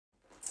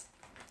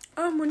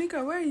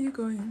Monica, where are you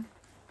going?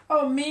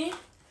 Oh, me?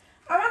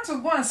 I want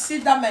to go and see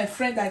that my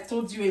friend I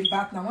told you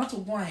about. Now I want to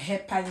go and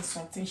help her in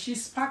something.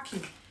 She's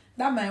packing.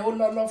 That my old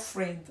Lolo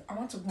friend. I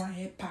want to go and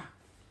help her.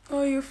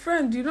 Oh, your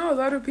friend. You know a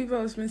lot of people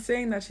have been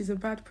saying that she's a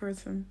bad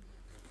person.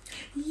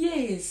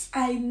 Yes,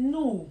 I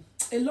know.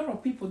 A lot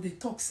of people, they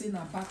talk saying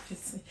a bad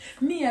person.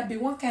 Me, I be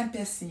one kind of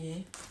person,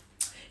 eh?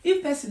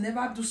 If person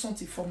never do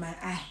something for my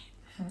eye,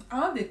 I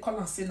want they call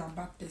and say a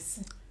bad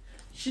person.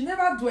 She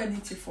never do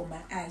anything for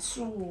my eye,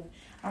 so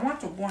I want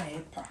to go and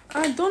help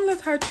her. Don't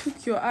let her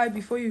choke your eye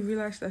before you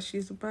realize that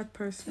she's a bad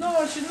person.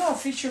 No, she not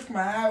fit choke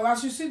my eye.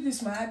 As you see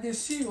this, my eye, they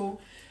see, oh,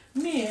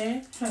 me,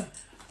 eh?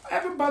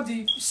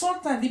 Everybody,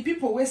 sometimes the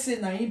people will say,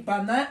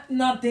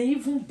 nah, they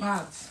even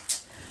bad.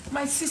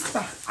 My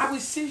sister, I will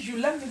see you.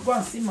 Let me go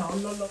and see my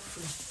Lolo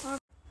friend.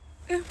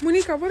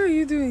 Monica, what are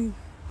you doing?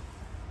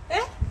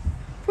 Eh?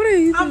 What are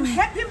you doing? I'm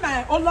helping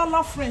my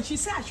Lolo friend. She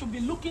said I should be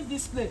looking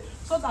this place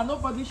so that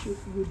nobody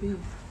will be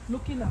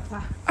looking at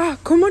her.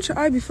 Come out your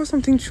eye before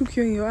something choke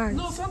you in your eye.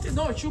 No, something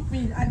don't choke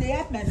me. And they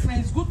help my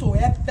friends. It's good to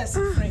help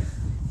person friend.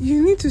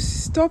 You need to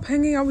stop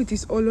hanging out with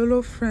these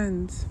Ololo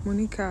friends,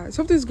 Monica.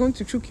 Something's going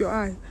to choke your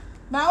eye.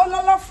 My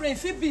Ololo friend,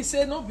 Phoebe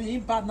say no being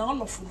bad. Now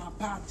all of them are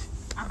bad.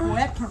 I go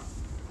help her.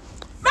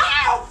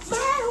 Meow,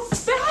 meow,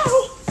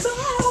 meow,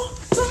 meow.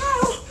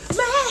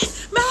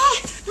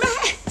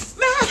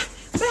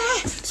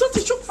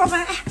 Something choke for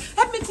my eye.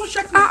 Help me go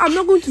check my eye. I'm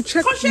not going to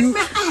check you.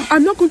 My eye.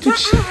 I'm not going to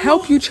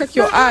help you check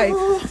your eye.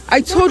 I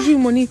told you,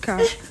 Monica.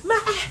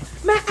 My eye.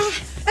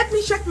 Help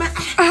me check my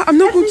eye. I'm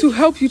not going to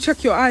help you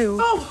check your eye.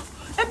 Oh,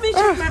 help me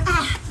check my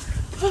eye.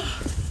 Oh,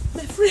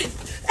 my friend,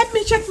 help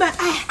me check my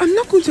eye. I'm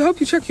not going to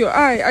help you check your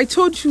eye. I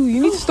told you, you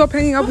need to stop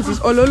hanging out with these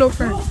Ololo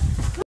friends.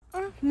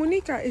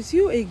 Monica, it's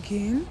you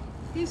again?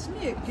 It's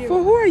me again.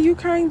 For who are you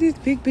carrying this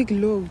big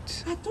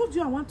loads? I told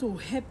you I want to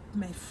help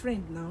my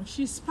friend now.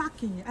 She's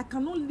packing. I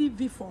cannot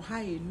leave it for her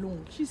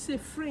alone. She's a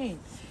friend.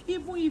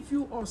 Even if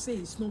you all say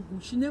it's not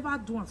good, she never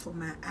do it for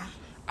my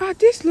eye.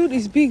 This load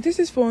is big. This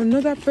is for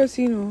another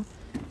person.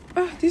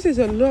 This is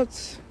a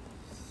lot.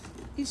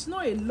 It's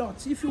not a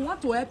lot. If you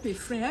want to help a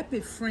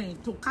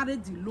friend to carry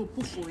the load,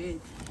 put for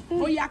it.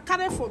 Oh, yeah,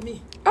 carry for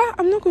me.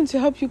 I'm not going to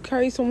help you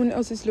carry someone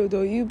else's load,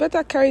 though. You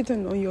better carry it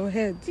on your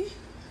head.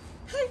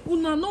 Hey,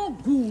 una no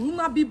good.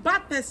 Una be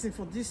bad person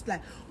for this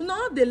life. Una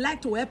no they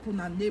like to help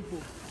una neighbor.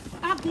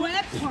 I go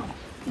help her.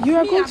 You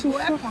are going to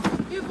help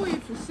her. Even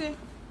if you say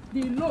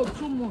the load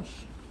too much,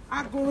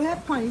 I go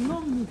help her. You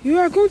know me. You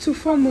are going to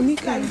fall,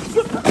 Monica.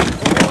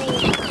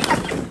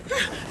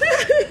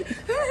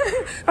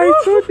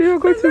 I told you you're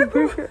going to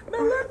break it.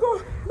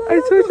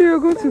 I told you you're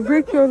going to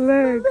break your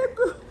leg.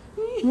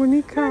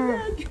 Monica.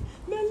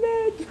 My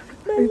leg.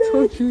 I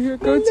told you you're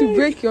going to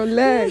break your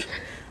leg.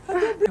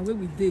 Where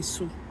we dey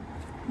so?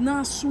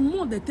 Now,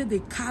 someone that they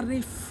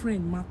carry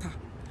friend matter.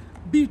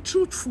 Be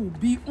truthful,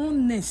 be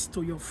honest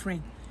to your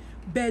friend,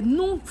 but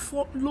don't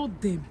follow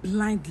them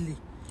blindly.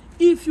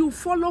 If you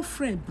follow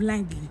friend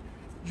blindly,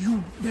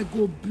 they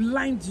go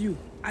blind you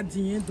at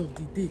the end of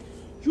the day.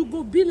 You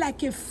go be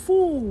like a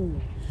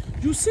fool.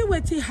 You see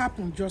what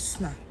happened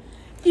just now?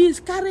 Is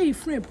carry a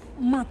friend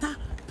matter,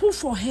 put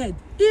for head.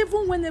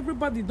 Even when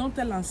everybody don't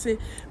tell and say,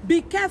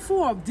 be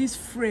careful of this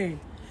friend.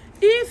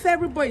 If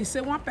everybody say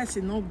one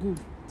person not good,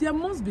 there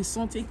must be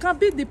something. It can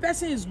be the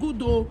person is good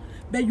though,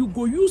 but you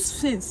go use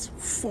sense,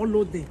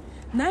 follow them.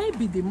 Now it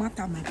be the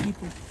matter, my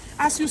people.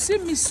 As you see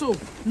me so,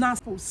 now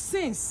for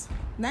sense,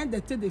 now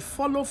they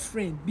follow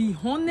friend. Be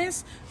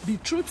honest, be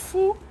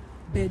truthful,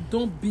 but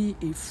don't be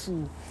a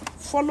fool.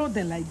 Follow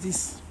them like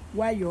this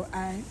while your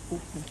eye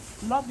open.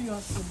 Love you all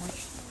so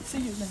much. See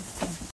you next time.